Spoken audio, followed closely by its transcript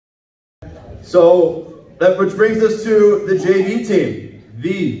So that which brings us to the JV team.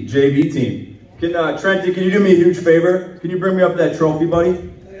 The JV team. Can Trenty, can you do me a huge favor? Can you bring me up that trophy, buddy?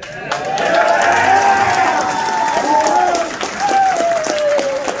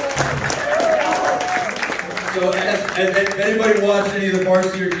 So as anybody watched any of the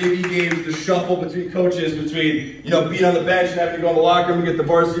varsity or JV games, the shuffle between coaches, between being on the bench and having to go in the locker room and get the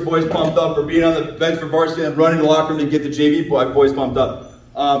varsity boys pumped up, or being on the bench for varsity and running to the locker room to get the JV boys pumped up.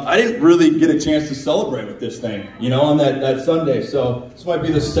 I didn't really get a chance to celebrate with this thing, on that Sunday. So this might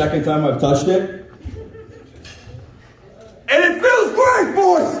be the second time I've touched it. And it feels great,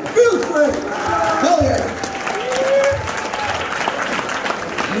 boys! It feels great! Hell yeah!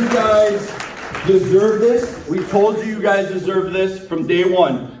 You guys deserve this. We told you guys deserve this from day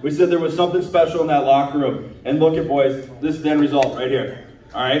one. We said there was something special in that locker room. And look at, boys, this is the end result right here.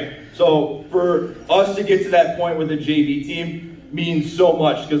 All right? So for us to get to that point with the JV team means so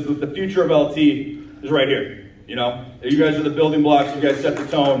much, because the future of LT is right here. You guys are the building blocks. You guys set the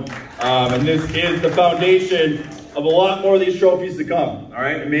tone. And this is the foundation of a lot more of these trophies to come. All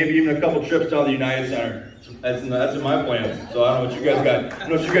right? And maybe even a couple trips down the United Center. That's in my plans. So I don't know what you guys got. I don't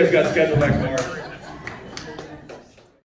know what you guys got scheduled next summer.